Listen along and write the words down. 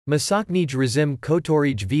Masaknij rezim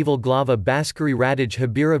kotorij vival glava baskari radij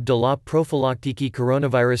habirov de la profilaktiki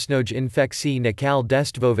coronavirusnoj infekci nakal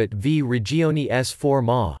destvovit v regioni s4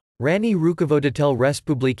 ma. Rani rukovoditel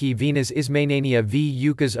Respubliki Venus Izmenania v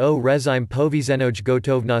ukaz o rezime povizenoj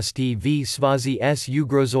gotovnosti v svazi s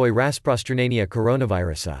ugrozoi rasprostranania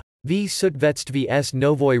coronavirusa. V sutvetstvi s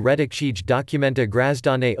novoi redikshij dokumenta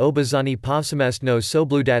grazdane obazani povsamestno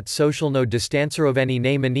sobludat socialno distanceroveni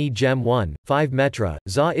na mani gem 1, 5 metra,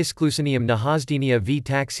 za isklusinium nahazdenia v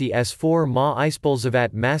taxi s4 ma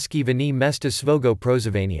ispolzavat maski vani mesta svogo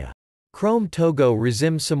prozavania. Krom togo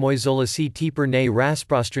rezim samoizolasi teper ne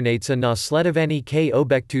rasprostranatsa na sledovani k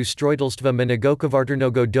obektu strojitelstva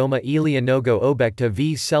managokovarternogo doma ilia nogo obekta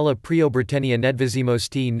v sela priobritenia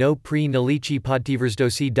nedvizimosti no pri nalichi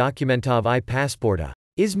podtivrzdosi dokumentov I pasporta.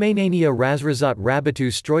 Izmenania razrazat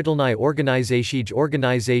rabitu strojitelni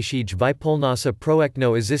organizacije vipolnasa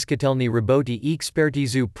proekno iziskatelni raboti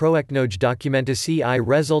ekspertizu proeknoj dokumentasi I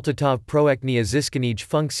rezultatov proekni iziskanij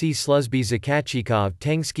funkci sluzbi zakachikov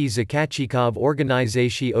tengski zakachikov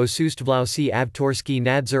organizacije osustvlausi avtorski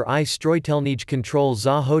nadzor I strojitelnij kontrol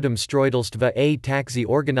za hodem strojitelstva a taxi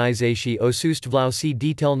organizacije osustvlausi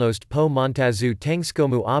detailnost po montazu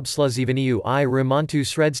tengskomu obsluzivaniu I remontu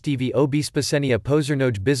sredstivi obispasenia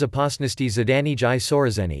pozerno bizopasnosti zadanij I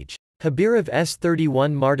sorazenij. Habirov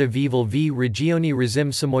S31 Marta Vival v regioni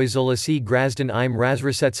rezim samoizolasi grazdan im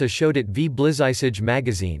razrasetsa shodit v blizisij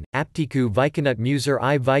magazine, aptiku vikanut muser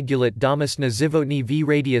I vigulit damas na zivotni v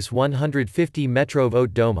radius 150 metrov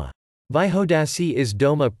ot doma. Vyhodasi is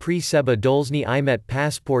doma pri seba dolzny imet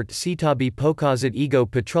passport sitabi pokazat ego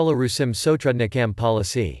patrularusim sotrudnikam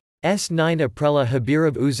policy. S9 Aprela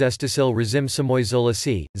Habirov uzestisil rezim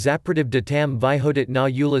samoizolasi, zaprativ datam vyhodit na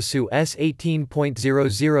ulasu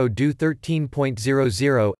S18.00 do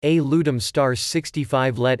 13.00, a ludum stars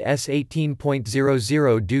 65 let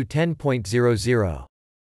S18.00 do 10.00.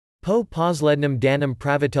 Po poslednum danum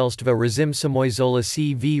pravitelstva rezim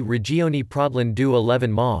samoizolasi v regioni prodlin do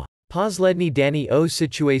 11 ma. Poslední dani o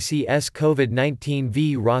situaci s COVID-19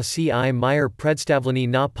 v Rossi I Meyer predstavleni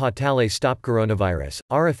na potale stop coronavirus,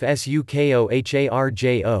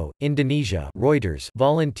 RFSUKOHARJO, Indonesia, Reuters.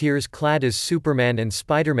 Volunteers clad as Superman and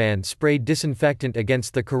Spider-Man sprayed disinfectant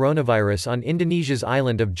against the coronavirus on Indonesia's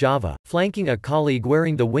island of Java, flanking a colleague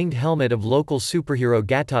wearing the winged helmet of local superhero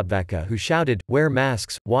Gatotvaka who shouted, "Wear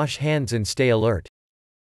masks, wash hands and stay alert."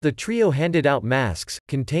 The trio handed out masks,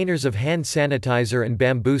 containers of hand sanitizer and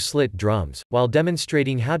bamboo slit drums, while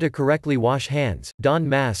demonstrating how to correctly wash hands, don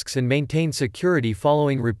masks and maintain security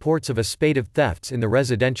following reports of a spate of thefts in the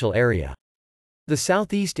residential area. The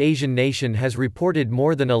Southeast Asian nation has reported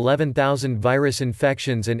more than 11,000 virus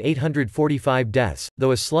infections and 845 deaths,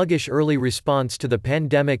 though a sluggish early response to the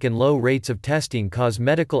pandemic and low rates of testing cause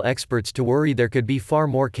medical experts to worry there could be far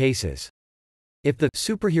more cases. If the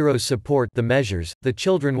superheroes support the measures, the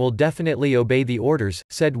children will definitely obey the orders,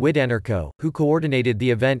 said Widanarko, who coordinated the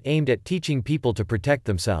event aimed at teaching people to protect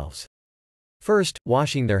themselves. First,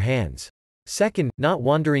 washing their hands. Second, not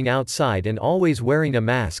wandering outside and always wearing a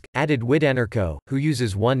mask, added Widanarko, who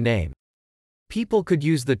uses one name. People could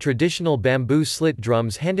use the traditional bamboo slit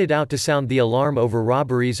drums handed out to sound the alarm over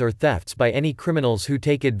robberies or thefts by any criminals who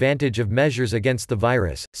take advantage of measures against the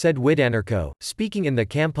virus, said Widanarko, speaking in the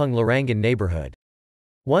Kampung Larangan neighborhood.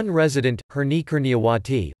 One resident, Herni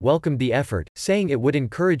Kurniawati, welcomed the effort, saying it would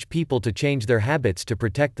encourage people to change their habits to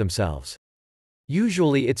protect themselves.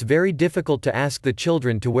 Usually it's very difficult to ask the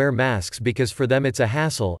children to wear masks because for them it's a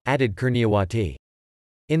hassle, added Kurniawati.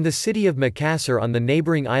 In the city of Makassar on the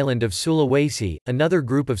neighboring island of Sulawesi, another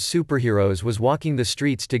group of superheroes was walking the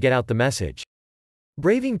streets to get out the message.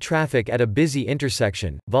 Braving traffic at a busy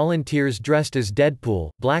intersection, volunteers dressed as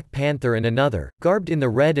Deadpool, Black Panther and another, garbed in the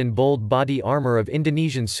red and bold body armor of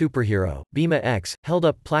Indonesian superhero, Bima X, held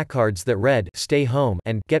up placards that read, "Stay home"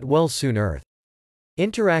 and "Get well soon Earth."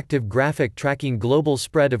 Interactive graphic tracking global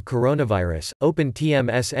spread of coronavirus, open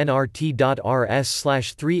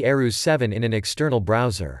tmsnrt.rs/3erus7 in an external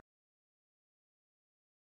browser.